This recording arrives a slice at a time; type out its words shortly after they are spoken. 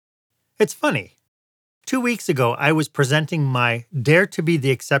It's funny. 2 weeks ago, I was presenting my Dare to Be the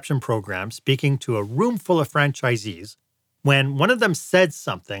Exception program, speaking to a room full of franchisees, when one of them said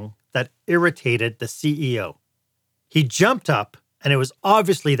something that irritated the CEO. He jumped up, and it was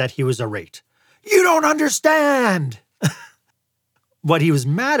obviously that he was irate. "You don't understand!" What he was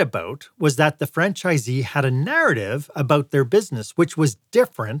mad about was that the franchisee had a narrative about their business which was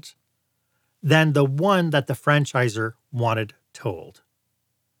different than the one that the franchisor wanted told.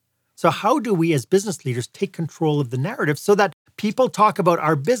 So how do we as business leaders take control of the narrative so that people talk about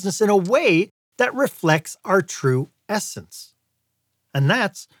our business in a way that reflects our true essence? And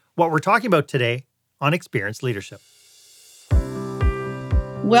that's what we're talking about today on Experience Leadership.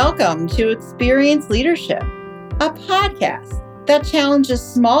 Welcome to Experience Leadership, a podcast that challenges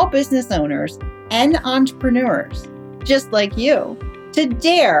small business owners and entrepreneurs, just like you, to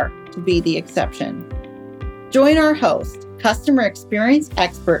dare to be the exception. Join our host, customer experience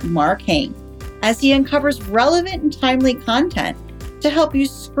expert Mark Hain, as he uncovers relevant and timely content to help you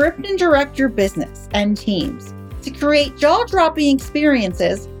script and direct your business and teams to create jaw-dropping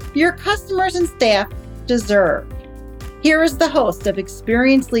experiences your customers and staff deserve. Here is the host of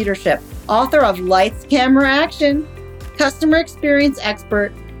Experience Leadership, author of Lights, Camera, Action, customer experience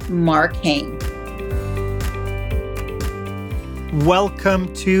expert, Mark Hain.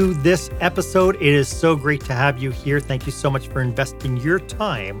 Welcome to this episode. It is so great to have you here. Thank you so much for investing your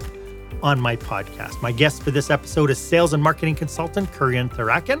time on my podcast. My guest for this episode is sales and marketing consultant Kurian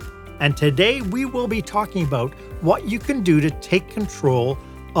Tharakan. And today we will be talking about what you can do to take control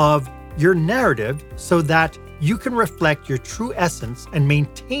of your narrative so that you can reflect your true essence and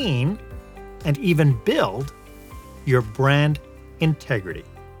maintain and even build your brand integrity.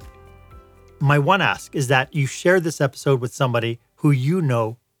 My one ask is that you share this episode with somebody who you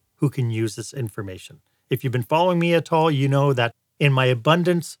know who can use this information. If you've been following me at all, you know that in my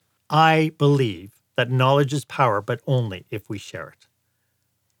abundance, I believe that knowledge is power, but only if we share it.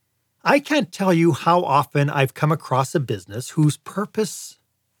 I can't tell you how often I've come across a business whose purpose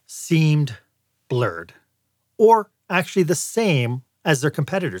seemed blurred, or actually the same as their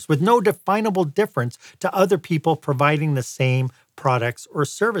competitors, with no definable difference to other people providing the same products or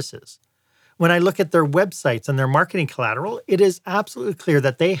services. When I look at their websites and their marketing collateral, it is absolutely clear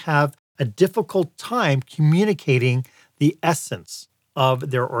that they have a difficult time communicating the essence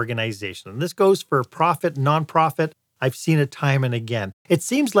of their organization. And this goes for profit, nonprofit. I've seen it time and again. It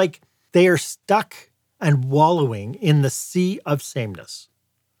seems like they are stuck and wallowing in the sea of sameness.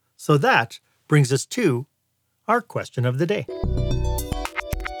 So that brings us to our question of the day.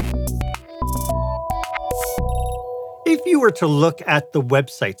 If you were to look at the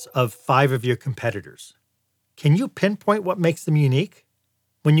websites of 5 of your competitors, can you pinpoint what makes them unique?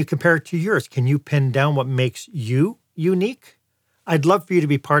 When you compare it to yours, can you pin down what makes you unique? I'd love for you to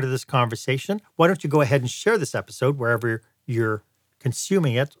be part of this conversation. Why don't you go ahead and share this episode wherever you're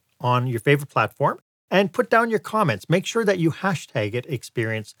consuming it on your favorite platform and put down your comments. Make sure that you hashtag it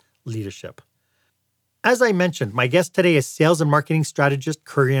Experience Leadership. As I mentioned, my guest today is sales and marketing strategist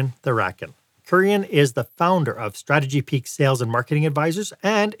Kurian Tharakan. Kurian is the founder of Strategy Peak Sales and Marketing Advisors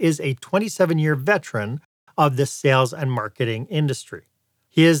and is a 27-year veteran of the sales and marketing industry.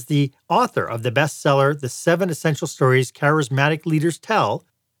 He is the author of the bestseller, The 7 Essential Stories Charismatic Leaders Tell,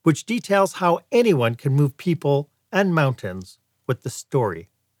 which details how anyone can move people and mountains with the story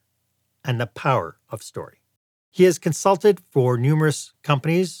and the power of story. He has consulted for numerous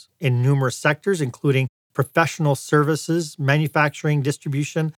companies in numerous sectors, including professional services, manufacturing,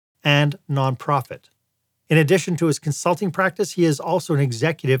 distribution, and nonprofit. In addition to his consulting practice, he is also an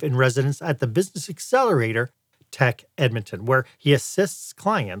executive in residence at the Business Accelerator Tech Edmonton, where he assists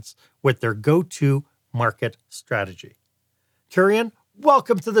clients with their go-to market strategy. Kurian,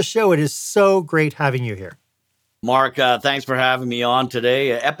 welcome to the show. It is so great having you here. Mark, thanks for having me on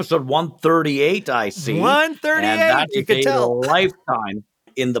today. Episode 138, I see. 138, and that you is can tell. A lifetime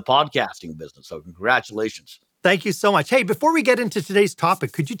in the podcasting business, so congratulations. Thank you so much. Hey, before we get into today's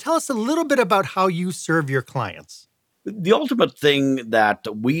topic, could you tell us a little bit about how you serve your clients? The ultimate thing that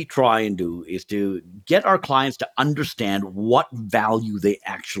we try and do is to get our clients to understand what value they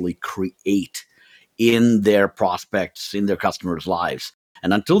actually create in their prospects, in their customers' lives.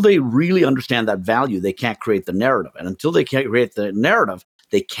 And until they really understand that value, they can't create the narrative. And until they can't create the narrative,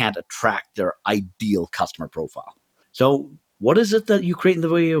 they can't attract their ideal customer profile. So what is it that you create in the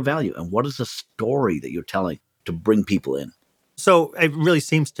way of value? And what is the story that you're telling to bring people in? So it really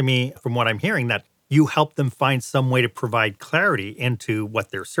seems to me, from what I'm hearing, that you help them find some way to provide clarity into what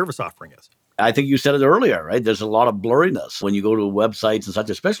their service offering is. I think you said it earlier, right? There's a lot of blurriness when you go to websites and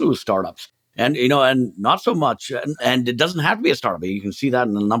such, especially with startups. And, and not so much, and it doesn't have to be a startup. You can see that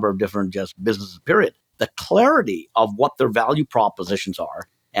in a number of different just businesses, period. The clarity of what their value propositions are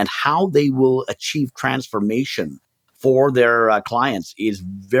and how they will achieve transformation for their clients is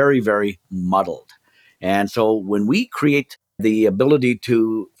very, very muddled. And so when we create the ability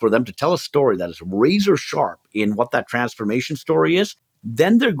for them to tell a story that is razor sharp in what that transformation story is,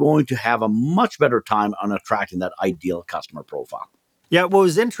 then they're going to have a much better time on attracting that ideal customer profile. Yeah, what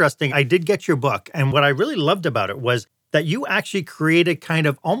was interesting, I did get your book, and what I really loved about it was that you actually created kind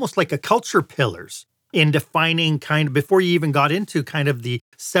of almost like a culture pillars in defining kind of, before you even got into kind of the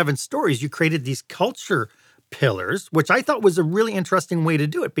 7 stories, you created these culture pillars, which I thought was a really interesting way to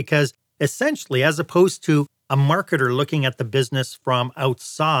do it, because essentially, as opposed to a marketer looking at the business from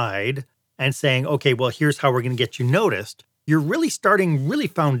outside and saying, okay, well, here's how we're going to get you noticed, you're really starting really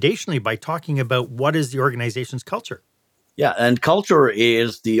foundationally by talking about what is the organization's culture. Yeah, and culture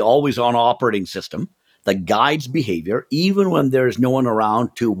is the always-on operating system that guides behavior, even when there's no one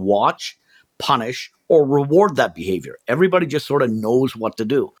around to watch, punish, or reward that behavior. Everybody just sort of knows what to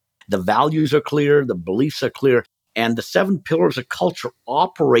do. The values are clear, the beliefs are clear, and the 7 pillars of culture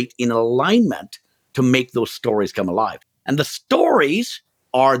operate in alignment to make those stories come alive. And the stories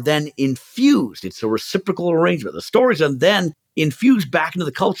are then infused. It's a reciprocal arrangement. The stories are then infused back into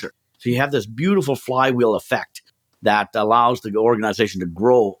the culture. So you have this beautiful flywheel effect that allows the organization to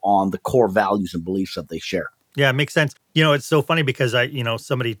grow on the core values and beliefs that they share. Yeah, it makes sense. It's so funny because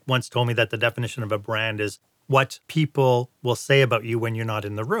somebody once told me that the definition of a brand is what people will say about you when you're not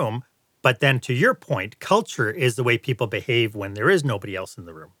in the room. But then to your point, culture is the way people behave when there is nobody else in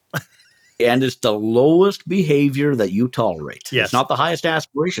the room. And it's the lowest behavior that you tolerate. Yes. It's not the highest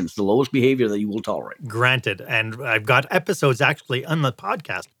aspiration. It's the lowest behavior that you will tolerate. Granted. And I've got episodes actually on the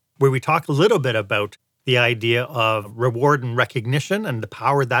podcast where we talk a little bit about the idea of reward and recognition and the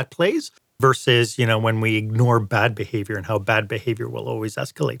power that plays versus, when we ignore bad behavior and how bad behavior will always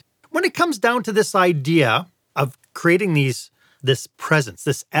escalate. When it comes down to this idea of creating this presence,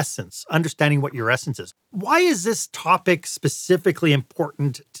 this essence, understanding what your essence is, why is this topic specifically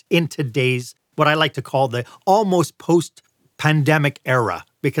important in today's, what I like to call the almost post-pandemic era?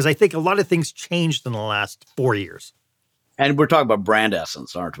 Because I think a lot of things changed in the last 4 years. And we're talking about brand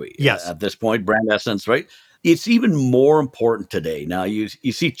essence, aren't we? Yes. At this point, brand essence, right? It's even more important today. Now, you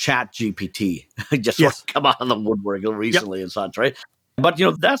see ChatGPT just sort of come out of the woodwork recently and such, right? But,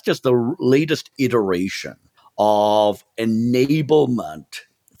 that's just the latest iteration of enablement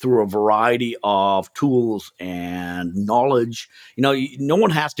through a variety of tools and knowledge. No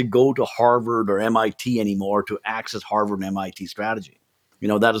one has to go to Harvard or MIT anymore to access Harvard and MIT strategy.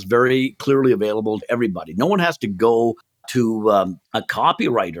 That is very clearly available to everybody. No one has to go to a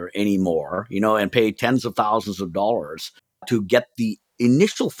copywriter anymore, and pay tens of thousands of dollars to get the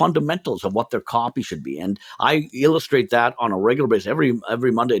initial fundamentals of what their copy should be. And I illustrate that on a regular basis.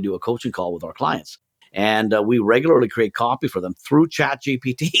 Every Monday I do a coaching call with our clients, and we regularly create copy for them through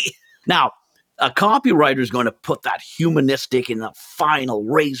ChatGPT. Now, a copywriter is going to put that humanistic and that final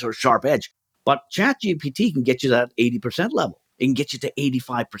razor sharp edge, but ChatGPT can get you that 80% level. It can get you to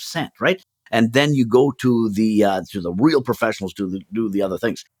 85%, right? And then you go to the real professionals to do the other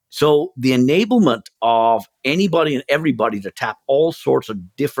things. So the enablement of anybody and everybody to tap all sorts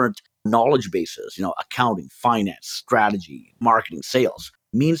of different knowledge bases, accounting, finance, strategy, marketing, sales,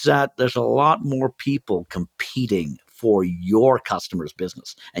 means that there's a lot more people competing for your customer's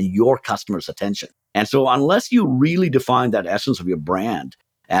business and your customer's attention. And so unless you really define that essence of your brand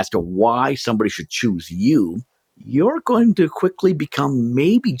as to why somebody should choose you, you're going to quickly become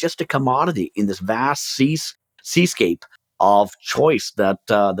maybe just a commodity in this vast seascape of choice that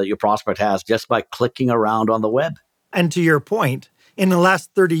your prospect has just by clicking around on the web. And to your point, in the last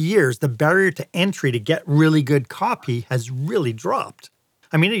 30 years, the barrier to entry to get really good copy has really dropped.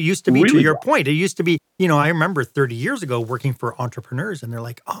 I mean, it used to be, really, to your point, it used to be, I remember 30 years ago working for entrepreneurs and they're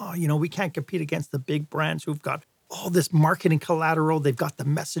like, we can't compete against the big brands who've got all this marketing collateral. They've got the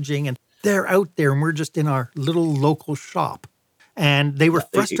messaging and they're out there and we're just in our little local shop. And they were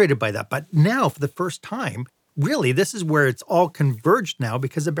frustrated by that. But now for the first time, really, this is where it's all converged now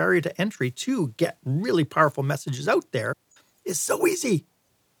because the barrier to entry to get really powerful messages out there is so easy.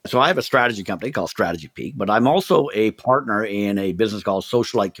 So I have a strategy company called Strategy Peak, but I'm also a partner in a business called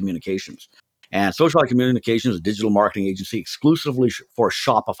Socialite Communications. And Socialite Communications is a digital marketing agency exclusively for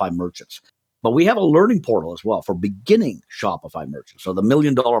Shopify merchants. But we have a learning portal as well for beginning Shopify merchants. So the $1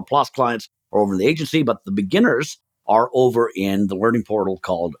 million plus clients are over in the agency, but the beginners are over in the learning portal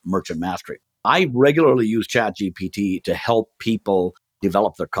called Merchant Mastery. I regularly use ChatGPT to help people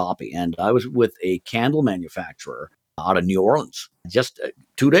develop their copy. And I was with a candle manufacturer out of New Orleans just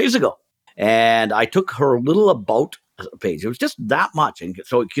 2 days ago. And I took her little about page. It was just that much. And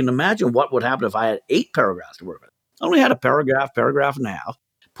so you can imagine what would happen if I had 8 paragraphs to work with. I only had a paragraph and a half.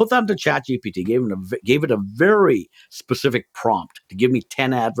 Put that into ChatGPT, gave it a very specific prompt to give me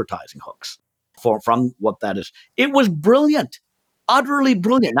 10 advertising hooks from what that is. It was brilliant, utterly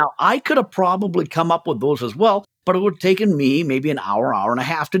brilliant. Now, I could have probably come up with those as well, but it would have taken me maybe an hour and a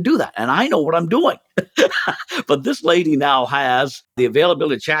half to do that. And I know what I'm doing. But this lady now has the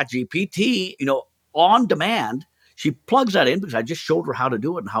availability of ChatGPT, on demand. She plugs that in because I just showed her how to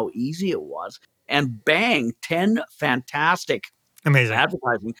do it and how easy it was. And bang, 10 fantastic Amazing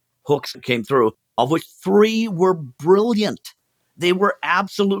advertising hooks came through, of which 3 were brilliant. They were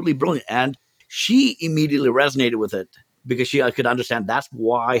absolutely brilliant. And she immediately resonated with it because she could understand that's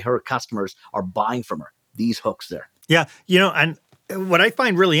why her customers are buying from her, these hooks there. Yeah. And what I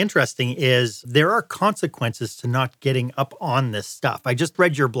find really interesting is there are consequences to not getting up on this stuff. I just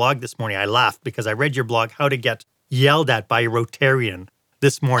read your blog this morning. I laughed because I read your blog, How to Get Yelled At by a Rotarian,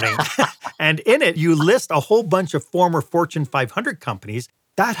 this morning. And in it, you list a whole bunch of former Fortune 500 companies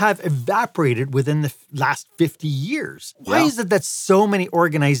that have evaporated within the last 50 years. Why is it that so many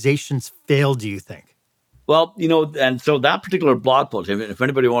organizations fail, do you think? Well, and so that particular blog post, if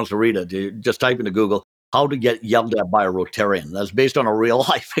anybody wants to read it, you just type into Google, How to Get Yelled At by a Rotarian. That's based on a real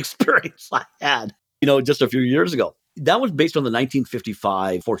life experience I had, just a few years ago. That was based on the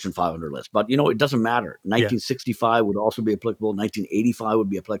 1955 Fortune 500 list. But, it doesn't matter. 1965 would also be applicable. 1985 would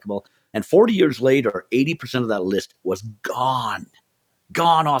be applicable. And 40 years later, 80% of that list was gone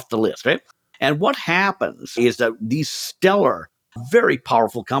off the list, right? And what happens is that these stellar, very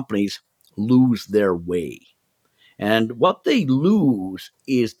powerful companies lose their way. And what they lose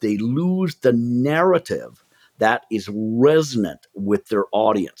is they lose the narrative that is resonant with their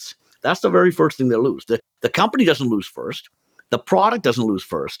audience. That's the very first thing they lose. The company doesn't lose first. The product doesn't lose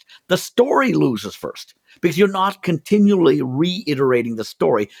first. The story loses first because you're not continually reiterating the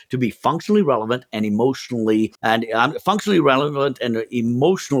story to be functionally relevant and emotionally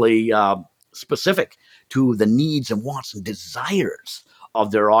specific to the needs and wants and desires of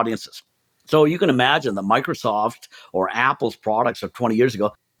their audiences. So you can imagine that Microsoft or Apple's products of 20 years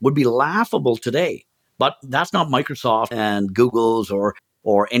ago would be laughable today, but that's not Microsoft and Google's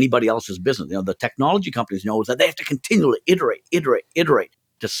or anybody else's business. The technology companies know that they have to continually iterate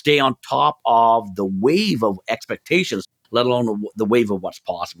to stay on top of the wave of expectations, let alone the wave of what's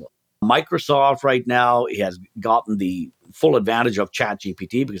possible. Microsoft right now has gotten the full advantage of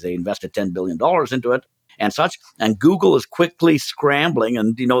ChatGPT because they invested $10 billion into it and such. And Google is quickly scrambling.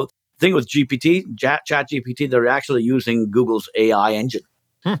 And, the thing with ChatGPT, they're actually using Google's AI engine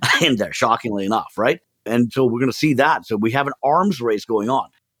in there, shockingly enough, right? And so we're going to see that. So we have an arms race going on.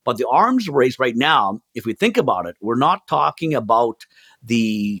 But the arms race right now, if we think about it, we're not talking about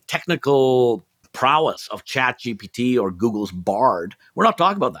the technical prowess of ChatGPT or Google's Bard. We're not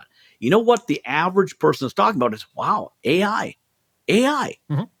talking about that. You know what the average person is talking about is, wow, AI,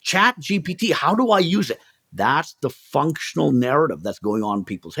 ChatGPT, how do I use it? That's the functional narrative that's going on in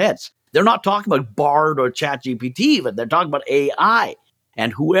people's heads. They're not talking about Bard or ChatGPT, but they're talking about AI.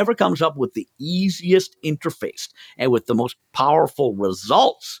 And whoever comes up with the easiest interface and with the most powerful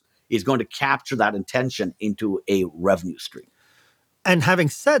results is going to capture that intention into a revenue stream. And having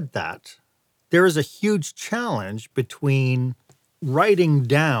said that, there is a huge challenge between writing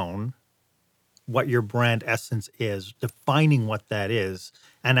down what your brand essence is, defining what that is,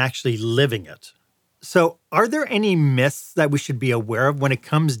 and actually living it. So are there any myths that we should be aware of when it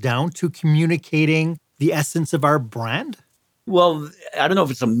comes down to communicating the essence of our brand? Well, I don't know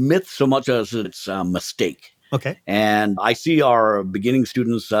if it's a myth so much as it's a mistake. Okay. And I see our beginning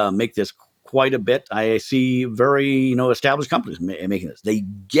students make this quite a bit. I see very, established companies making this. They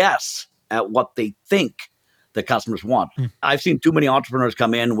guess at what they think the customers want. I've seen too many entrepreneurs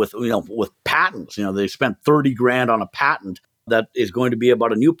come in with patents. They spent 30 grand on a patent that is going to be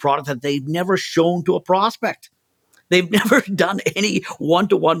about a new product that they've never shown to a prospect. They've never done any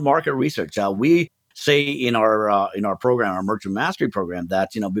one-to-one market research. We say in our program, our Merchant Mastery program,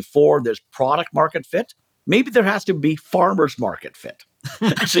 that before there's product market fit, maybe there has to be farmer's market fit.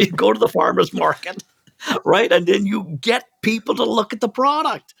 So you go to the farmer's market, right? And then you get people to look at the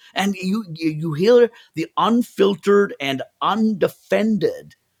product, and you hear the unfiltered and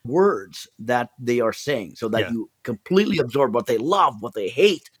undefended words that they are saying, so that you completely absorb what they love, what they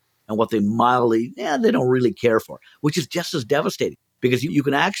hate, and what they mildly, they don't really care for, which is just as devastating. Because you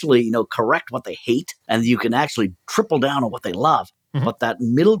can actually, correct what they hate, and you can actually triple down on what they love. But that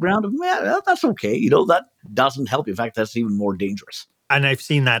middle ground of, that's okay. That doesn't help you. In fact, that's even more dangerous. And I've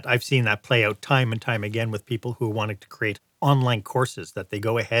seen that play out time and time again with people who are wanting to create online courses, that they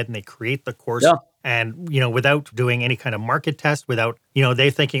go ahead and they create the course Yeah. and, without doing any kind of market test, without,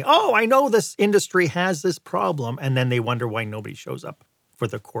 they thinking, oh, I know this industry has this problem. And then they wonder why nobody shows up for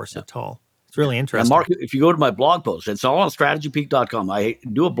the course at all. It's really interesting. And Mark, if you go to my blog post, it's all on strategypeak.com. I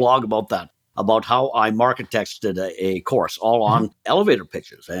do a blog about that, about how I market texted a course all on elevator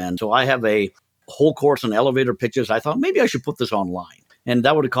pitches. And so I have a whole course on elevator pitches. I thought maybe I should put this online. And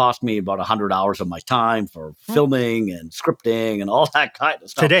that would have cost me about 100 hours of my time for filming and scripting and all that kind of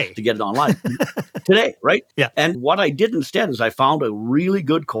stuff Today. to get it online. Today, right? Yeah. And what I did instead is I found a really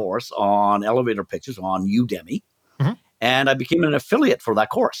good course on elevator pitches on Udemy, and I became an affiliate for that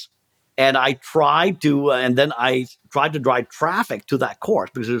course. And I tried to, drive traffic to that course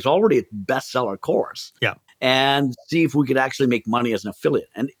because it was already a bestseller course. Yeah. And see if we could actually make money as an affiliate.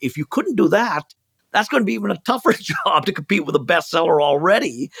 And if you couldn't do that, that's going to be even a tougher job to compete with a bestseller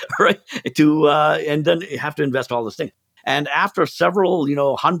already, right? And then you have to invest all this thing. And after several,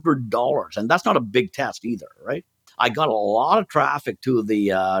 $100, and that's not a big test either, right? I got a lot of traffic to the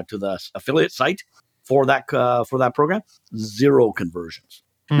affiliate site for that program. 0 conversions.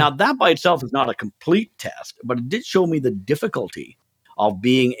 Now that by itself is not a complete test, but it did show me the difficulty of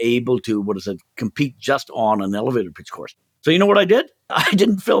being able to compete just on an elevator pitch course. So you know what I did? I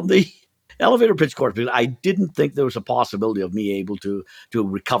didn't film the elevator pitch course because I didn't think there was a possibility of me able to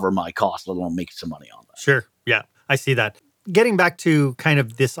recover my costs, let alone make some money on that. Sure. Yeah, I see that. Getting back to kind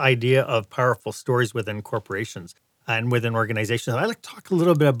of this idea of powerful stories within corporations and within organizations, I'd like to talk a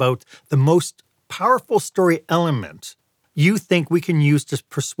little bit about the most powerful story element you think we can use to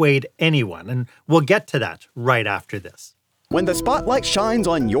persuade anyone. And we'll get to that right after this. When the spotlight shines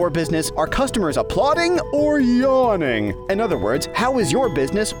on your business, are customers applauding or yawning? In other words, how is your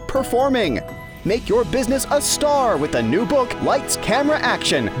business performing? Make your business a star with the new book, Lights, Camera,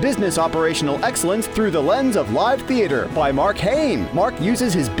 Action, Business Operational Excellence Through the Lens of Live Theater by Mark Hain. Mark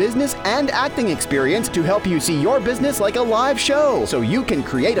uses his business and acting experience to help you see your business like a live show so you can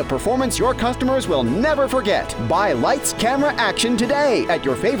create a performance your customers will never forget. Buy Lights, Camera, Action today at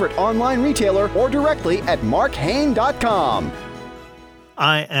your favorite online retailer or directly at markhain.com.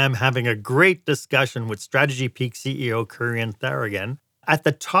 I am having a great discussion with Strategy Peak CEO Kurian Tharakan. At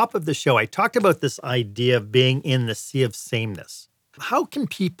the top of the show, I talked about this idea of being in the sea of sameness. How can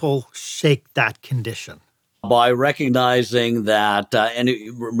people shake that condition? By recognizing that, and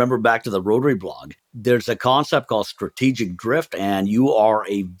remember back to the Rotary blog, there's a concept called strategic drift, and you are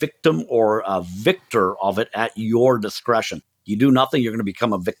a victim or a victor of it at your discretion. You do nothing, you're going to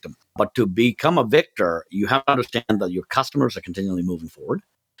become a victim. But to become a victor, you have to understand that your customers are continually moving forward.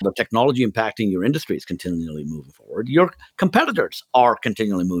 The technology impacting your industry is continually moving forward. Your competitors are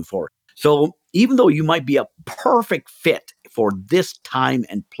continually moving forward. So even though you might be a perfect fit for this time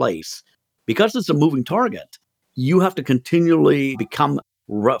and place, because it's a moving target, you have to continually become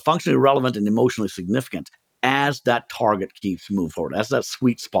functionally relevant and emotionally significant as that target keeps moving forward, as that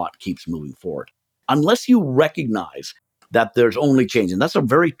sweet spot keeps moving forward. Unless you recognize that there's only change, and that's a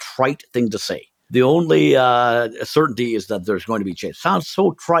very trite thing to say. The only certainty is that there's going to be change. Sounds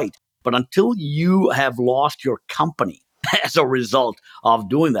so trite, but until you have lost your company as a result of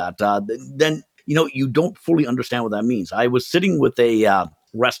doing that, then you don't fully understand what that means. I was sitting with a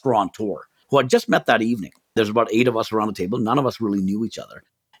restaurateur who I just met that evening. There's about 8 of us around the table. None of us really knew each other.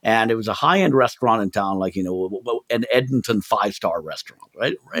 And it was a high-end restaurant in town, like, an Edmonton 5-star restaurant,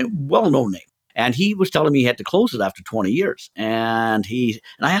 right? Well-known name. And he was telling me he had to close it after 20 years. And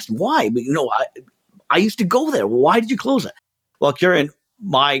I asked him why, but I used to go there. Why did you close it? Well, Kurian,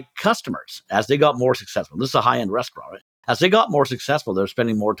 my customers, as they got more successful, this is a high-end restaurant, right? As they got more successful, they're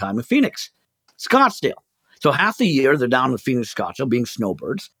spending more time in Phoenix, Scottsdale. So half the year they're down in Phoenix, Scottsdale being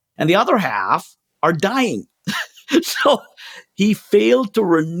snowbirds, and the other half are dying. So he failed to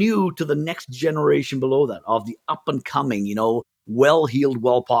renew to the next generation below that of the up and coming, well-heeled,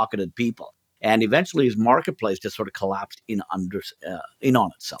 well-pocketed people. And eventually his marketplace just sort of collapsed in on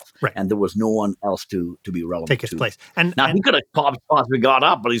itself. Right. And there was no one else to be relevant Take his to. place. He could have possibly got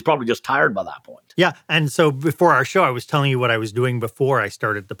up, but he's probably just tired by that point. Yeah. And so before our show, I was telling you what I was doing before I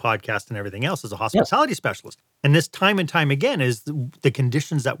started the podcast and everything else as a hospitality specialist. And this time and time again is the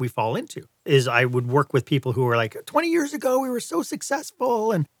conditions that we fall into. Is I would work with people who were like, 20 years ago, we were so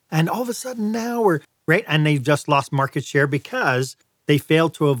successful. And all of a sudden now we're, right? And they've just lost market share because they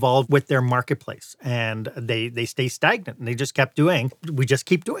failed to evolve with their marketplace, and they stay stagnant, and we just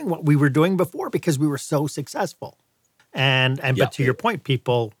keep doing what we were doing before because we were so successful. But to your point,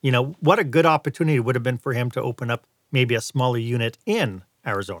 people, what a good opportunity would have been for him to open up maybe a smaller unit in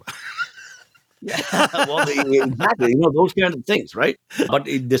Arizona. Yeah, well, exactly. Those kind of things, right? But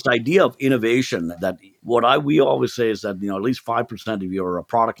this idea of innovation, that we always say is that at least 5% of your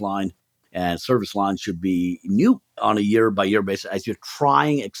product line and service line should be new on a year by year basis as you're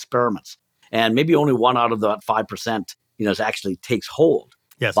trying experiments, and maybe only one out of that 5% actually takes hold.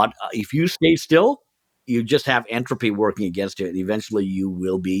 Yes. But if you stay still, you just have entropy working against you, and eventually you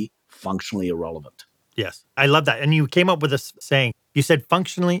will be functionally irrelevant. Yes. I love that. And you came up with this saying, you said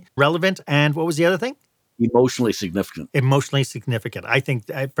functionally relevant, and what was the other thing? Emotionally significant. Emotionally significant. I think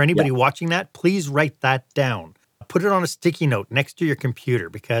for anybody watching that, please write that down. Put it on a sticky note next to your computer,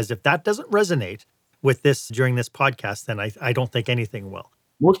 because if that doesn't resonate with this during this podcast, then I don't think anything will.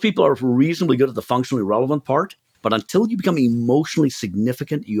 Most people are reasonably good at the functionally relevant part, but until you become emotionally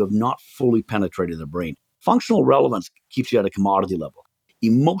significant, you have not fully penetrated the brain. Functional relevance keeps you at a commodity level.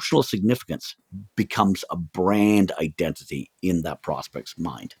 Emotional significance becomes a brand identity in that prospect's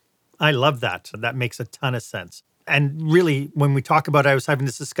mind. I love that. That makes a ton of sense. And really, when we talk about, I was having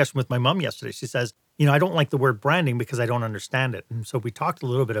this discussion with my mom yesterday. She says, I don't like the word branding because I don't understand it. And so we talked a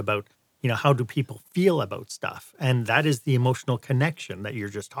little bit about, how do people feel about stuff? And that is the emotional connection that you're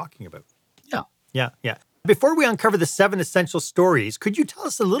just talking about. Yeah. Yeah. Before we uncover the 7 essential stories, could you tell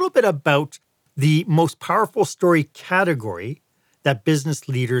us a little bit about the most powerful story category that business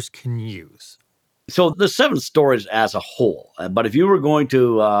leaders can use? So the 7 stories as a whole, but if you were going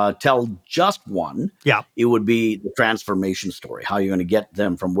to tell just one, it would be the transformation story, how you're going to get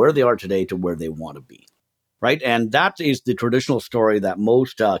them from where they are today to where they want to be, right? And that is the traditional story that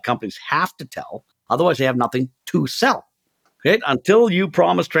most companies have to tell. Otherwise, they have nothing to sell. Okay? Until you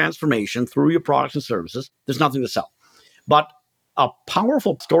promise transformation through your products and services, there's nothing to sell. But a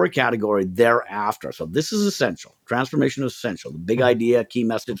powerful story category thereafter. So this is essential. Transformation is essential. The big idea, key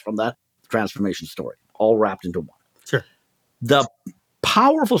message from that transformation story, all wrapped into one. Sure. The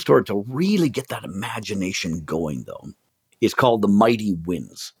powerful story to really get that imagination going, though, is called the Mighty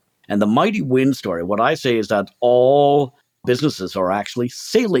Winds. And the Mighty Wind story, what I say is that all businesses are actually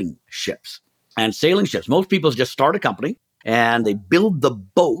sailing ships. And sailing ships, most people just start a company and they build the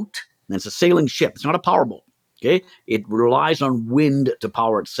boat, and it's a sailing ship. It's not a powerboat. Okay, it relies on wind to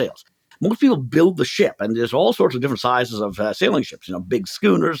power its sails. Most people build the ship, and there's all sorts of different sizes of sailing ships. Big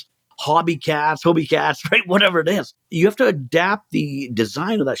schooners, hobby cats, right? Whatever it is. You have to adapt the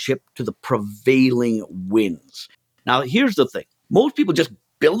design of that ship to the prevailing winds. Now, here's the thing. Most people just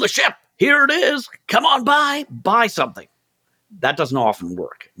build a ship. Here it is. Come on by. Buy something. That doesn't often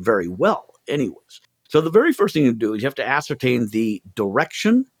work very well anyways. So the very first thing you do is you have to ascertain the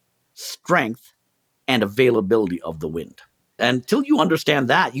direction, strength, and availability of the wind. Until you understand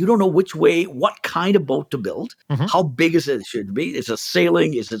that, you don't know which way, what kind of boat to build, how big is it should be, is it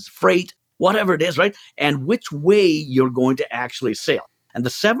sailing, is it freight, whatever it is, right? And which way you're going to actually sail. And the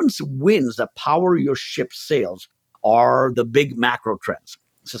 7 winds that power your ship's sails are the big macro trends: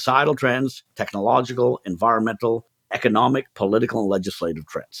 societal trends, technological, environmental, economic, political, and legislative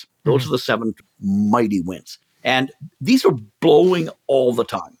trends. Those are the 7 mighty winds. And these are blowing all the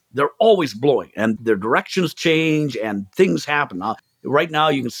time. They're always blowing, and their directions change and things happen. Right now,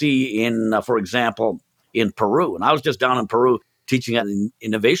 you can see for example, in Peru, and I was just down in Peru teaching an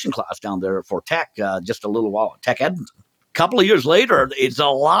innovation class down there for tech just a little while, Tech Edmonton. A couple of years later, it's a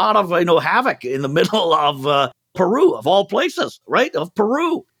lot of havoc in the middle of Peru, of all places, right? Of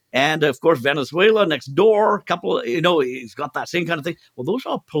Peru. And of course, Venezuela next door, he's got that same kind of thing. Well, those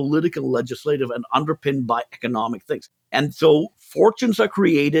are political, legislative, and underpinned by economic things. And so fortunes are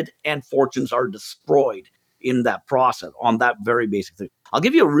created and fortunes are destroyed in that process on that very basic thing. I'll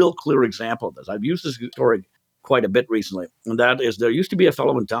give you a real clear example of this. I've used this story quite a bit recently. And that is, there used to be a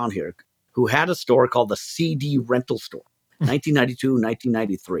fellow in town here who had a store called the CD Rental Store, 1992,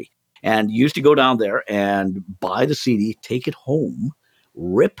 1993. And you used to go down there and buy the CD, take it home,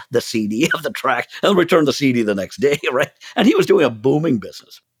 rip the CD of the track, and return the CD the next day, right? And he was doing a booming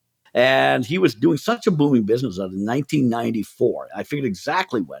business. And he was doing such a booming business that in 1994, I figured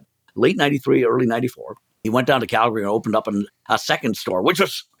exactly when, late 93, early 94, he went down to Calgary and opened up a second store, which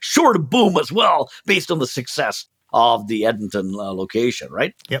was sure to boom as well, based on the success of the Edmonton location,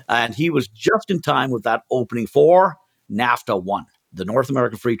 right? Yep. And he was just in time with that opening for NAFTA 1, the North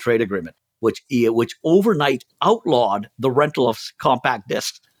American Free Trade Agreement, which overnight outlawed the rental of compact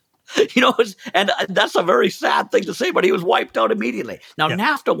discs. And that's a very sad thing to say, but he was wiped out immediately. Now,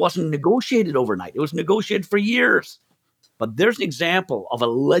 NAFTA wasn't negotiated overnight. It was negotiated for years. But there's an example of a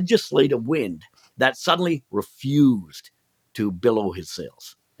legislative wind that suddenly refused to billow his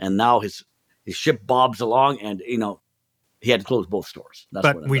sails. And now his ship bobs along, and, He had to close both stores. That's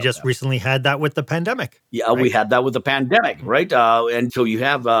But what we ended up just happening. recently had that with the pandemic. Yeah, right? we had that with the pandemic, right? And so you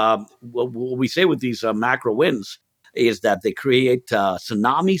have what we say with these macro winds is that they create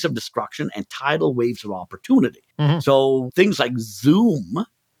tsunamis of destruction and tidal waves of opportunity. Mhm. So things like Zoom,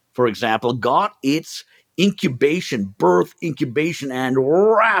 for example, got its birth incubation, and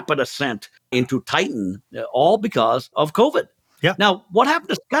rapid ascent into Titan, all because of COVID. Yeah. Now, what happened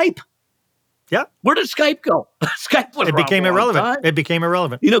to Skype? Yeah. Where did Skype go? Skype was It around became for a long irrelevant. time. It became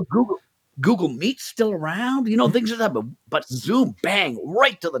irrelevant. Google Meet's still around, things like that. But Zoom, bang,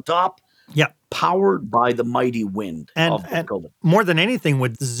 right to the top, Yeah. powered by the mighty wind of And COVID. more than anything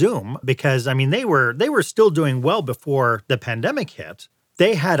with Zoom, because I mean they were still doing well before the pandemic hit.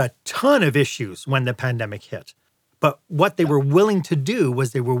 They had a ton of issues when the pandemic hit. But what they were willing to do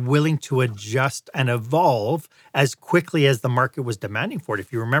was they were willing to adjust and evolve as quickly as the market was demanding for it.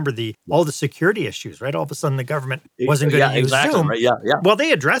 If you remember all the security issues, right? All of a sudden the government wasn't going to use exactly, Zoom. right? Yeah. Well,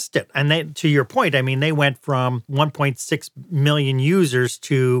 they addressed it. And they, to your point, I mean, they went from 1.6 million users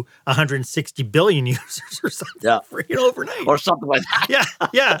to 160 billion users or something overnight. Or something like that.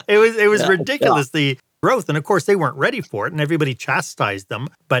 Yeah. It was ridiculous. The growth. And of course, they weren't ready for it and everybody chastised them.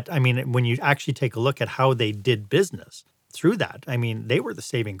 But I mean, when you actually take a look at how they did business through that, I mean, they were the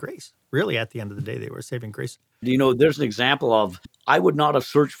saving grace. Really, at the end of the day, they were saving grace. There's an example of I would not have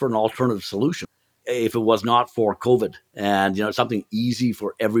searched for an alternative solution if it was not for COVID and, something easy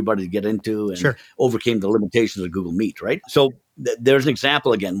for everybody to get into and overcame the limitations of Google Meet, right? So there's an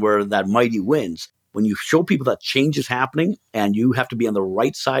example again where that mighty wins. When you show people that change is happening and you have to be on the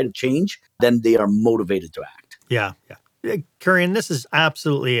right side of change, then they are motivated to act. Yeah. Kurian, this is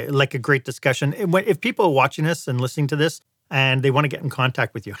absolutely like a great discussion. If people are watching this and listening to this and they want to get in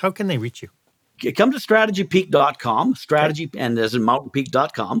contact with you, how can they reach you? Come to strategypeak.com, and as in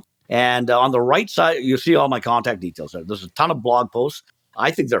mountainpeak.com. And on the right side, you'll see all my contact details there. There's a ton of blog posts.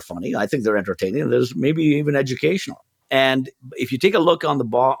 I think they're funny. I think they're entertaining. There's maybe even educational. And if you take a look on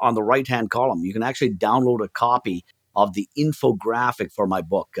the right-hand column, you can actually download a copy of the infographic for my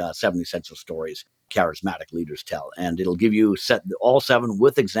book, 7 Essential Stories Charismatic Leaders Tell. And it'll give you all 7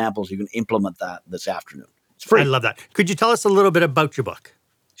 with examples. You can implement that this afternoon. It's free. I love that. Could you tell us a little bit about your book?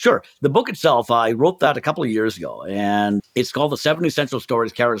 Sure. The book itself, I wrote that a couple of years ago, and it's called The 7 Essential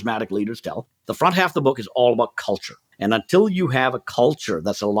Stories Charismatic Leaders Tell. The front half of the book is all about culture. And until you have a culture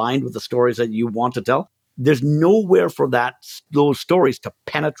that's aligned with the stories that you want to tell, there's nowhere for those stories to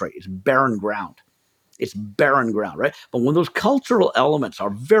penetrate. It's barren ground. Right? But when those cultural elements are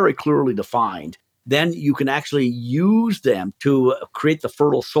very clearly defined, then you can actually use them to create the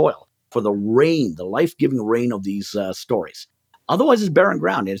fertile soil for the life-giving rain of these stories. Otherwise, it's barren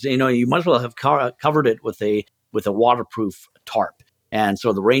ground. You might as well have covered it with a waterproof tarp. And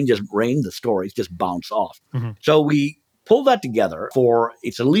so the stories just bounce off. Mm-hmm. So we pull that together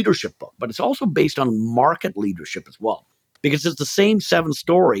it's a leadership book, but it's also based on market leadership as well, because it's the same 7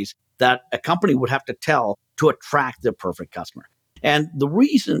 stories that a company would have to tell to attract their perfect customer. And the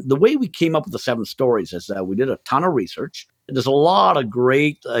way we came up with the 7 stories is that we did a ton of research. There's a lot of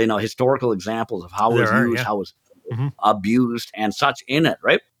great, historical examples of how it was used, how it was abused and such in it,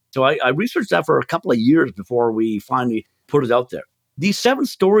 right? So I researched that for a couple of years before we finally put it out there. These 7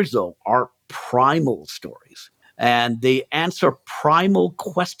 stories, though, are primal stories, and they answer primal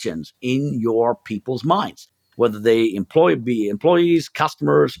questions in your people's minds, whether they be employees,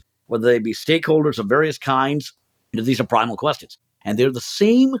 customers, whether they be stakeholders of various kinds. These are primal questions, and they're the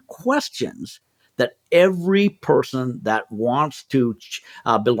same questions that every person that wants to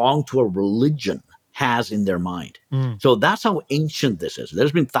belong to a religion has in their mind. So that's how ancient this is.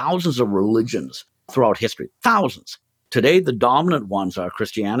 There's been thousands of religions throughout history, thousands. Today, the dominant ones are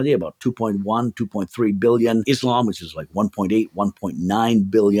Christianity, about 2.1, 2.3 billion. Islam, which is like 1.8, 1.9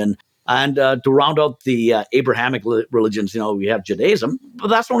 billion. And to round out the Abrahamic religions, we have Judaism, but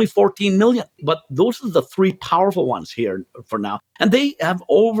that's only 14 million. But those are the 3 powerful ones here for now. And they have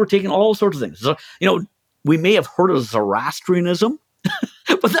overtaken all sorts of things. So, we may have heard of Zoroastrianism,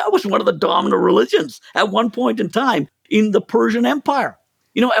 but that was one of the dominant religions at one point in time in the Persian Empire.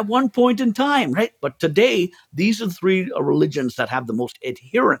 At one point in time, right? But today, these are the 3 religions that have the most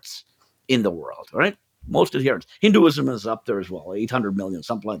adherents in the world, right? Most adherents. Hinduism is up there as well, 800 million,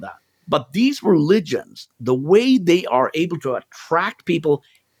 something like that. But these religions, the way they are able to attract people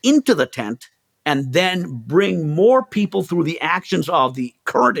into the tent and then bring more people through the actions of the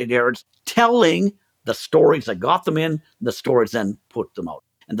current adherents, telling the stories that got them in, the stories then put them out.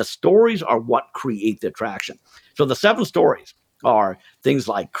 And the stories are what create the attraction. So the 7 stories are things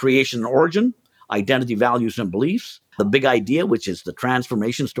like creation and origin, identity, values, and beliefs, the big idea, which is the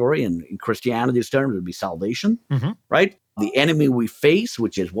transformation story, and in Christianity's terms, it would be salvation, right? The enemy we face,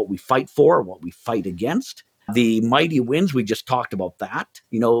 which is what we fight for, what we fight against. The mighty winds, we just talked about that.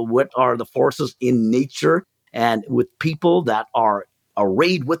 What are the forces in nature and with people that are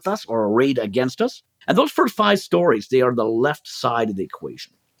arrayed with us or arrayed against us? And those first 5 stories, they are the left side of the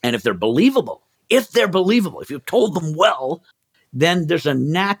equation. And if they're believable, if you've told them well, then there's a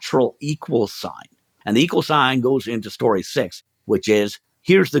natural equal sign. And the equal sign goes into story 6, which is,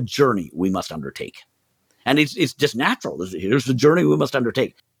 here's the journey we must undertake. And it's just natural. Here's the journey we must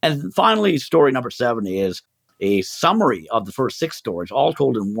undertake. And finally, story number 7 is a summary of the first 6 stories, all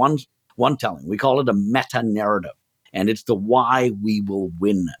told in one telling. We call it a meta-narrative. And it's the why we will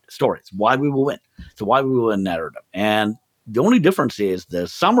win story. It's why we will win. It's the why we will win narrative. And the only difference is the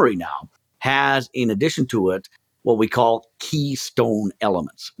summary now has, in addition to it, what we call keystone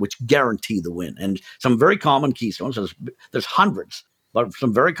elements, which guarantee the win. And some very common keystones, there's hundreds, but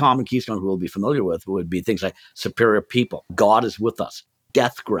some very common keystones we'll be familiar with would be things like superior people, God is with us,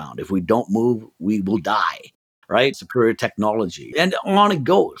 death ground, if we don't move, we will die, right? Superior technology, and on it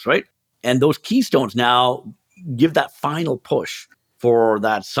goes, right? And those keystones now give that final push for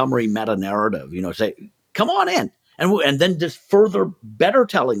that summary meta-narrative, say, come on in. And then there's further better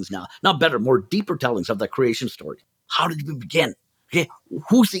tellings now, not better, more deeper tellings of the creation story. How did we begin? Okay,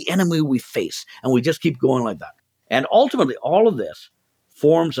 who's the enemy we face? And we just keep going like that. And ultimately, all of this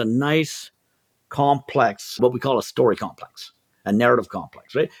forms a nice, complex, what we call a story complex, a narrative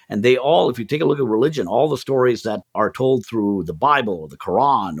complex, right? And they all, if you take a look at religion, all the stories that are told through the Bible or the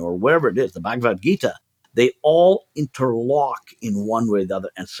Quran or wherever it is, the Bhagavad Gita, they all interlock in one way or the other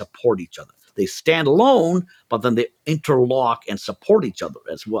and support each other. They stand alone, but then they interlock and support each other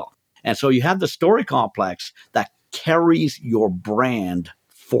as well. And so you have the story complex that carries your brand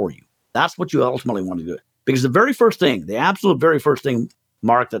for you. That's what you ultimately want to do. Because the absolute very first thing,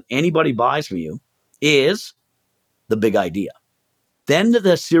 Mark, that anybody buys from you is the big idea. Then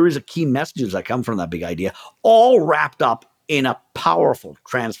the series of key messages that come from that big idea, all wrapped up in a powerful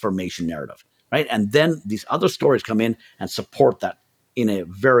transformation narrative, right? And then these other stories come in and support that in a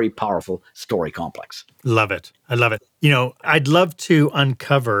very powerful story complex. Love it. I love it. I'd love to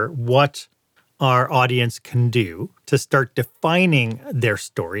uncover what our audience can do to start defining their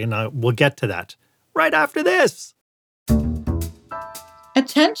story, and we'll get to that right after this.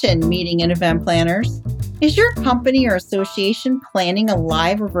 Attention, meeting and event planners. Is your company or association planning a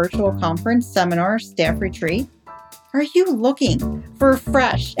live or virtual conference, seminar, staff retreat? Are you looking for a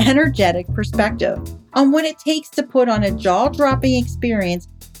fresh, energetic perspective on what it takes to put on a jaw-dropping experience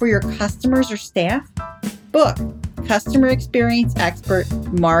for your customers or staff? Book customer experience expert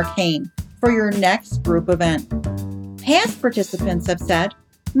Mark Hain for your next group event. Past participants have said,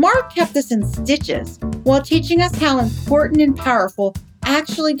 Mark kept us in stitches while teaching us how important and powerful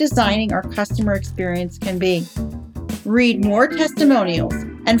actually designing our customer experience can be. Read more testimonials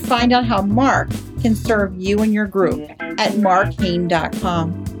and find out how Mark can serve you and your group at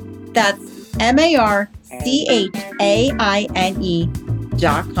markhain.com. That's markhaine.com.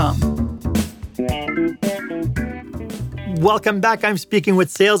 Welcome back. I'm speaking with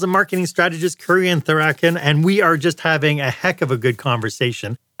sales and marketing strategist Kurian Tharakan, and we are just having a heck of a good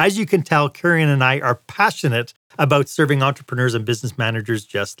conversation. As you can tell, Kurian and I are passionate about serving entrepreneurs and business managers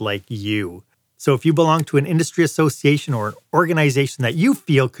just like you. So if you belong to an industry association or an organization that you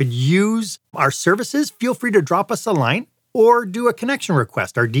feel could use our services, feel free to drop us a line or do a connection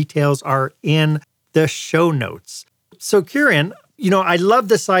request. Our details are in the show notes. So Kurian, I love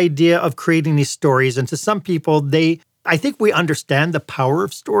this idea of creating these stories. And to some people, I think we understand the power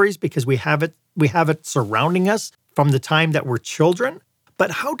of stories because we have it surrounding us from the time that we're children.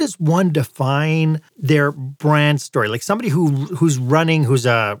 But how does one define their brand story? Like somebody who's running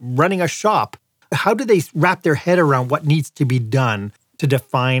a shop, how do they wrap their head around what needs to be done to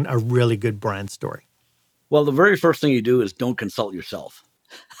define a really good brand story? Well, the very first thing you do is don't consult yourself.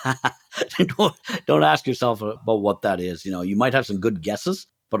 Don't ask yourself about what that is. You might have some good guesses,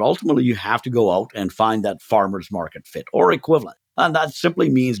 but ultimately you have to go out and find that farmer's market fit or equivalent. And that simply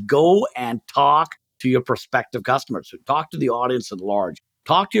means go and talk to your prospective customers, talk to the audience at large,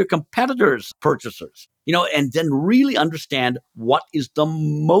 talk to your competitors, purchasers, and then really understand what is the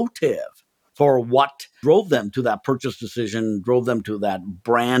motive for what drove them to that purchase decision, drove them to that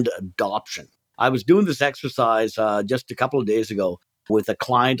brand adoption. I was doing this exercise just a couple of days ago with a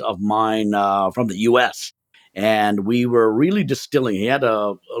client of mine from the US. And we were really distilling. He had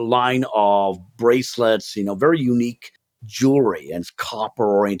a line of bracelets, very unique jewelry, and it's copper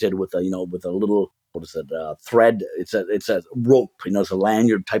oriented with a little, thread. It's a rope, it's a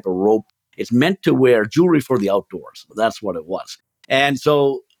lanyard type of rope. It's meant to wear jewelry for the outdoors. That's what it was. And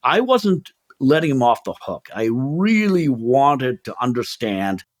so I wasn't letting him off the hook. I really wanted to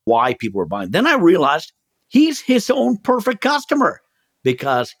understand why people were buying. Then I realized he's his own perfect customer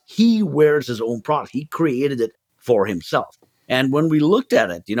because he wears his own product. He created it for himself. And when we looked at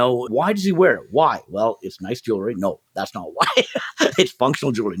it, why does he wear it? Why? Well, it's nice jewelry. No, that's not why. It's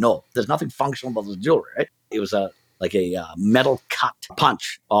functional jewelry. No, there's nothing functional about this jewelry, right? It was a metal cut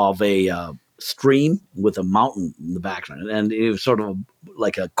punch of a stream with a mountain in the background. And it was sort of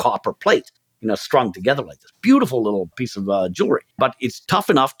like a copper plate, strung together like this. Beautiful little piece of jewelry. But it's tough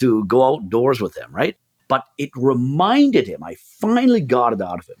enough to go outdoors with them, right? But it reminded him, I finally got it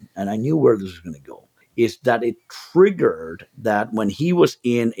out of him, and I knew where this was going to go, is that it triggered that when he was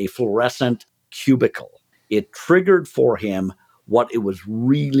in a fluorescent cubicle, it triggered for him what it was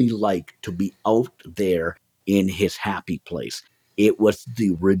really like to be out there in his happy place. It was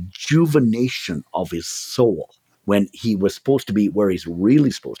the rejuvenation of his soul when he was supposed to be where he's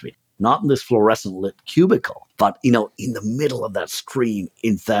really supposed to be. Not in this fluorescent lit cubicle, but, in the middle of that stream,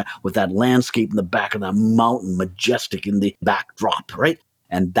 with that landscape in the back of that mountain, majestic in the backdrop, right?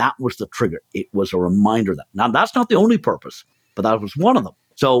 And that was the trigger. It was a reminder of that. Now, that's not the only purpose, but that was one of them.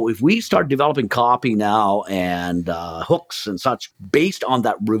 So if we start developing copy now and hooks and such based on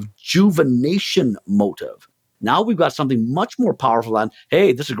that rejuvenation motive, now we've got something much more powerful than,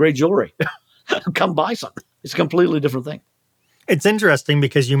 hey, this is great jewelry. Come buy something. It's a completely different thing. It's interesting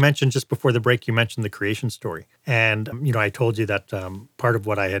because you mentioned just before the break, you mentioned the creation story. And, I told you that part of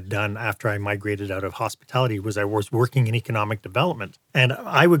what I had done after I migrated out of hospitality was I was working in economic development. And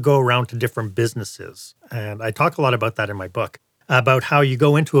I would go around to different businesses. And I talk a lot about that in my book, about how you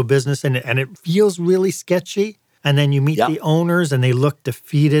go into a business and it feels really sketchy. And then you meet the owners and they look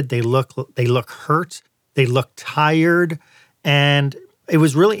defeated. They look hurt. They look tired. And it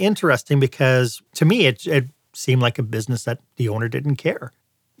was really interesting because to me, it seemed like a business that the owner didn't care.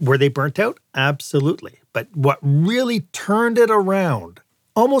 Were they burnt out? Absolutely. But what really turned it around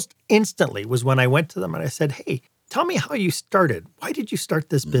almost instantly was when I went to them and I said, hey, tell me how you started. Why did you start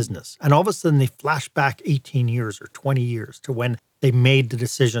this business? And all of a sudden they flash back 18 years or 20 years to when they made the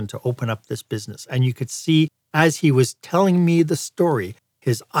decision to open up this business. And you could see as he was telling me the story,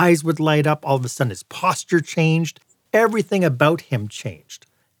 his eyes would light up. All of a sudden his posture changed. Everything about him changed.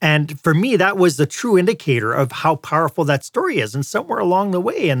 And for me, that was the true indicator of how powerful that story is. And somewhere along the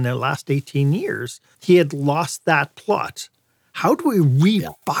way in the last 18 years, he had lost that plot. How do we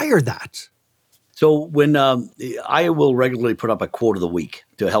refire that? So when I will regularly put up a quote of the week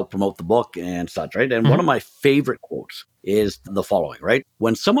to help promote the book and such, right? And one of my favorite quotes is the following, right?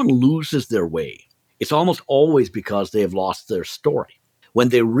 When someone loses their way, it's almost always because they have lost their story. When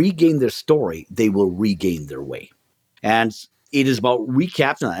they regain their story, they will regain their way. And it is about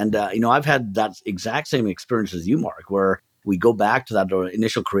recapturing that. And, I've had that exact same experience as you, Mark, where we go back to that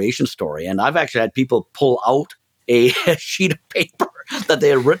initial creation story. And I've actually had people pull out a sheet of paper that they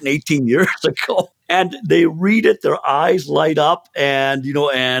had written 18 years ago. And they read it, their eyes light up, and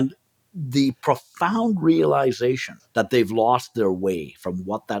the profound realization that they've lost their way from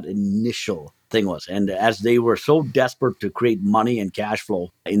what that initial thing was. And as they were so desperate to create money and cash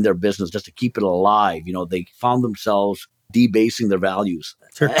flow in their business just to keep it alive, they found themselves debasing their values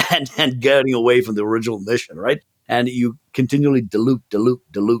and getting away from the original mission, right? And you continually dilute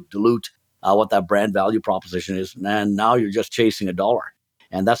what that brand value proposition is. And now you're just chasing a dollar.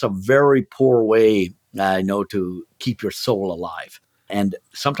 And that's a very poor way, to keep your soul alive. And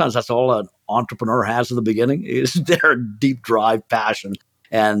sometimes that's all an entrepreneur has at the beginning is their deep drive, passion,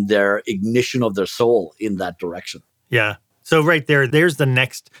 and their ignition of their soul in that direction. Yeah. So right there, that's the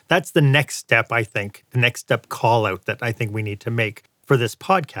next step, I think, the next step call out that I think we need to make for this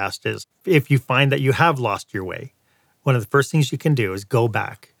podcast is if you find that you have lost your way, one of the first things you can do is go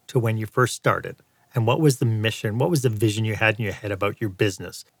back to when you first started. And what was the mission? What was the vision you had in your head about your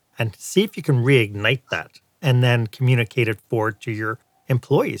business? And see if you can reignite that and then communicate it forward to your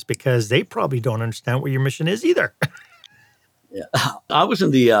employees because they probably don't understand what your mission is either. Yeah. I was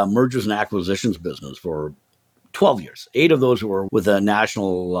in the mergers and acquisitions business for 12 years. 8 of those were with a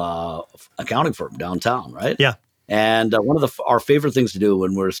national accounting firm downtown, right? Yeah. And one of our favorite things to do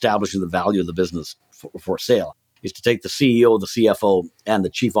when we're establishing the value of the business for sale is to take the CEO, the CFO, and the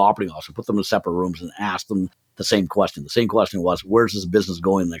chief operating officer, put them in separate rooms and ask them the same question. The same question was, where's this business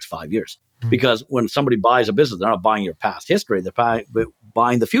going in the next 5 years? Mm-hmm. Because when somebody buys a business, they're not buying your past history, they're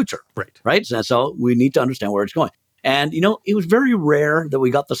buying the future. Right? And so we need to understand where it's going. And, it was very rare that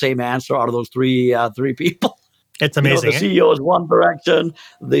we got the same answer out of those three people. It's amazing. The CEO is one direction.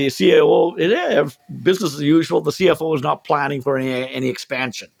 The CAO, business as usual. The CFO is not planning for any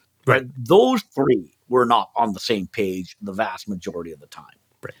expansion. Right. Those three were not on the same page the vast majority of the time.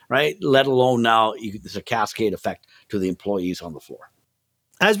 right? Let alone now, there's a cascade effect to the employees on the floor.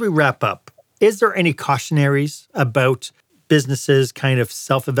 As we wrap up, is there any cautionaries about businesses kind of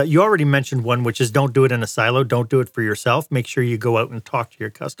self-evaluate? You already mentioned one, which is don't do it in a silo. Don't do it for yourself. Make sure you go out and talk to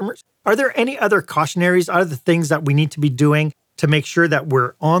your customers. Are there any other cautionaries, other things that we need to be doing to make sure that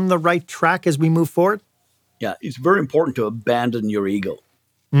we're on the right track as we move forward? Yeah, it's very important to abandon your ego.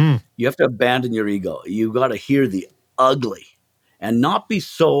 You have to abandon your ego. You got to hear the ugly and not be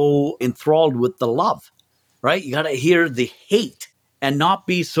so enthralled with the love, right? You got to hear the hate and not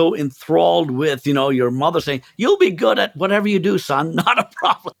be so enthralled with, your mother saying, you'll be good at whatever you do, son, not a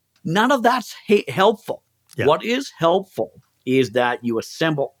problem. None of that's helpful. Yeah. What is helpful is that you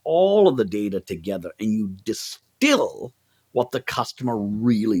assemble all of the data together and you distill what the customer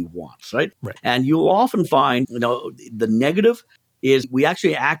really wants, right? And you'll often find, the negative is we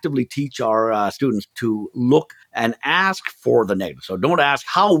actually actively teach our students to look and ask for the negative. So don't ask,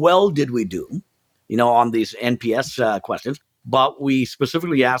 how well did we do, on these NPS questions, but we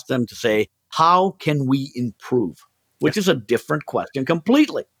specifically ask them to say, how can we improve? Which is a different question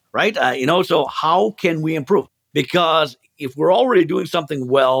completely, right? So how can we improve? Because if we're already doing something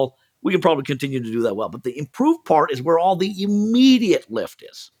well, we can probably continue to do that well. But the improve part is where all the immediate lift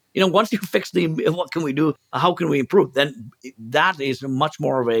is. Once you fix what can we do, how can we improve? Then that is much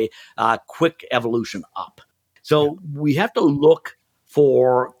more of a quick evolution up. So we have to look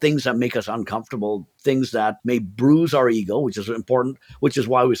for things that make us uncomfortable, things that may bruise our ego, which is important, which is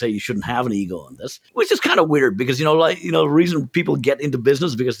why we say you shouldn't have an ego in this, which is kind of weird because, the reason people get into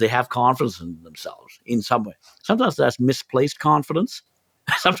business is because they have confidence in themselves in some way. Sometimes that's misplaced confidence.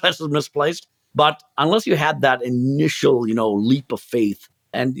 Sometimes it's misplaced. But unless you had that initial, leap of faith,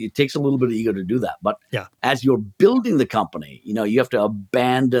 and it takes a little bit of ego to do that. But as you're building the company, you have to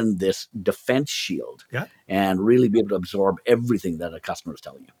abandon this defense shield and really be able to absorb everything that a customer is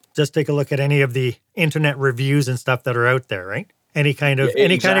telling you. Just take a look at any of the internet reviews and stuff that are out there, right? Any kind of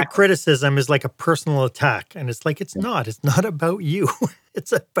criticism is like a personal attack. And it's like, it's not about you.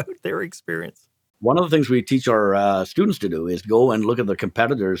 It's about their experience. One of the things we teach our students to do is go and look at the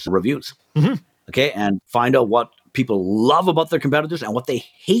competitors' reviews, okay, and find out what people love about their competitors and what they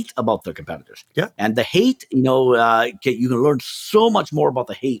hate about their competitors. Yeah. And the hate, you can learn so much more about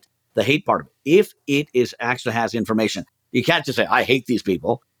the hate part of it, if it actually has information. You can't just say, I hate these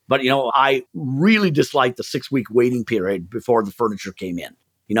people, but, I really dislike the 6-week waiting period before the furniture came in,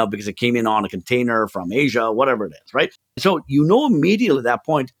 because it came in on a container from Asia, whatever it is, right? So immediately at that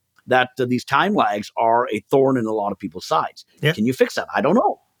point that these time lags are a thorn in a lot of people's sides. Yeah. Can you fix that? I don't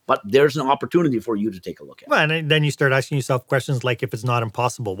know. But there's an opportunity for you to take a look at. Well, and then you start asking yourself questions like, if it's not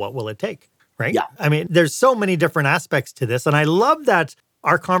impossible, what will it take? Right? Yeah. I mean, there's so many different aspects to this. And I love that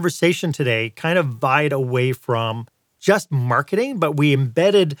our conversation today kind of vied away from just marketing, but we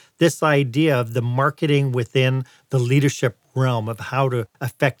embedded this idea of the marketing within the leadership realm of how to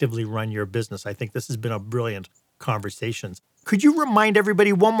effectively run your business. I think this has been a brilliant conversation. Could you remind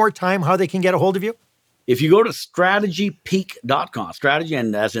everybody one more time how they can get a hold of you? If you go to strategypeak.com, strategy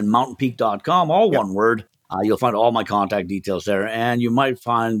and as in mountainpeak.com, all one word, you'll find all my contact details there. And you might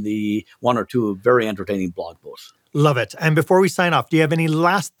find the one or two very entertaining blog posts. Love it. And before we sign off, do you have any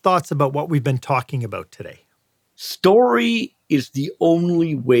last thoughts about what we've been talking about today? Story is the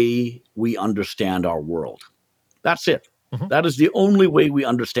only way we understand our world. That's it. That is the only way we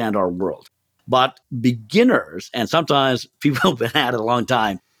understand our world. But beginners, and sometimes people have been at it a long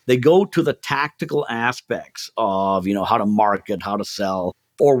time, they go to the tactical aspects of, how to market, how to sell,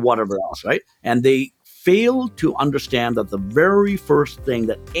 or whatever else, right? And they fail to understand that the very first thing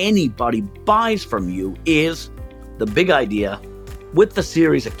that anybody buys from you is the big idea with the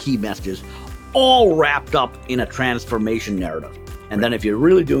series of key messages, all wrapped up in a transformation narrative. And then if you're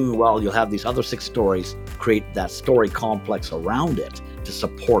really doing well, you'll have these other 6 stories, create that story complex around it to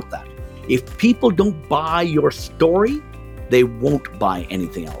support that. If people don't buy your story, they won't buy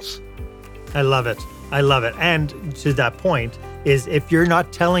anything else. I love it. I love it. And to that point is if you're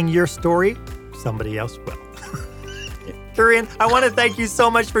not telling your story, somebody else will. Kurian, I want to thank you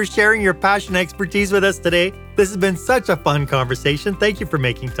so much for sharing your passion and expertise with us today. This has been such a fun conversation. Thank you for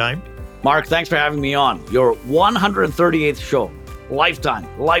making time. Mark, thanks for having me on. Your 138th show. Lifetime.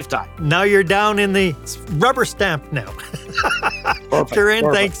 Now you're down in the rubber stamp now.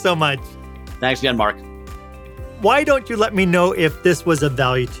 Kurian, thanks so much. Thanks again, Mark. Why don't you let me know if this was of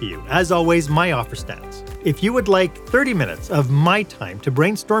value to you? As always, my offer stands. If you would like 30 minutes of my time to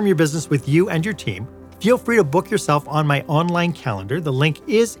brainstorm your business with you and your team, feel free to book yourself on my online calendar. The link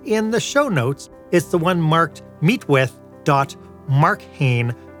is in the show notes. It's the one marked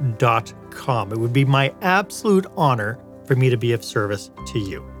meetwith.markhane.com. It would be my absolute honor for me to be of service to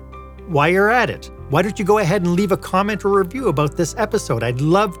you. While you're at it, why don't you go ahead and leave a comment or review about this episode? I'd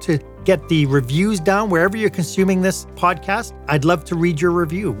love to get the reviews down wherever you're consuming this podcast. I'd love to read your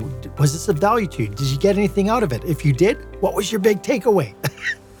review. Was this of value to you? Did you get anything out of it? If you did, what was your big takeaway?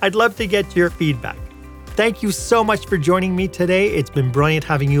 I'd love to get your feedback. Thank you so much for joining me today. It's been brilliant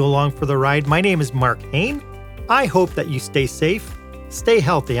having you along for the ride. My name is Mark Hain. I hope that you stay safe, stay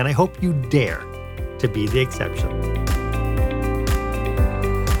healthy, and I hope you dare to be the exception.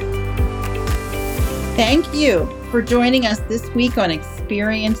 Thank you for joining us this week on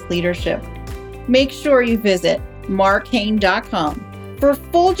Experience Leadership. Make sure you visit markhain.com for a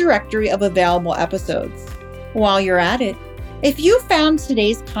full directory of available episodes. While you're at it, if you found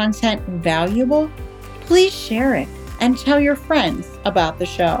today's content valuable, please share it and tell your friends about the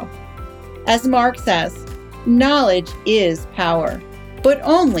show. As Mark says, knowledge is power, but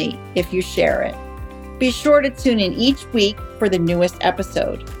only if you share it. Be sure to tune in each week for the newest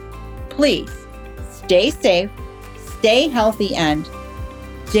episode. Please stay safe, stay healthy, and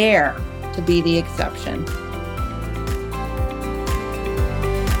dare to be the exception.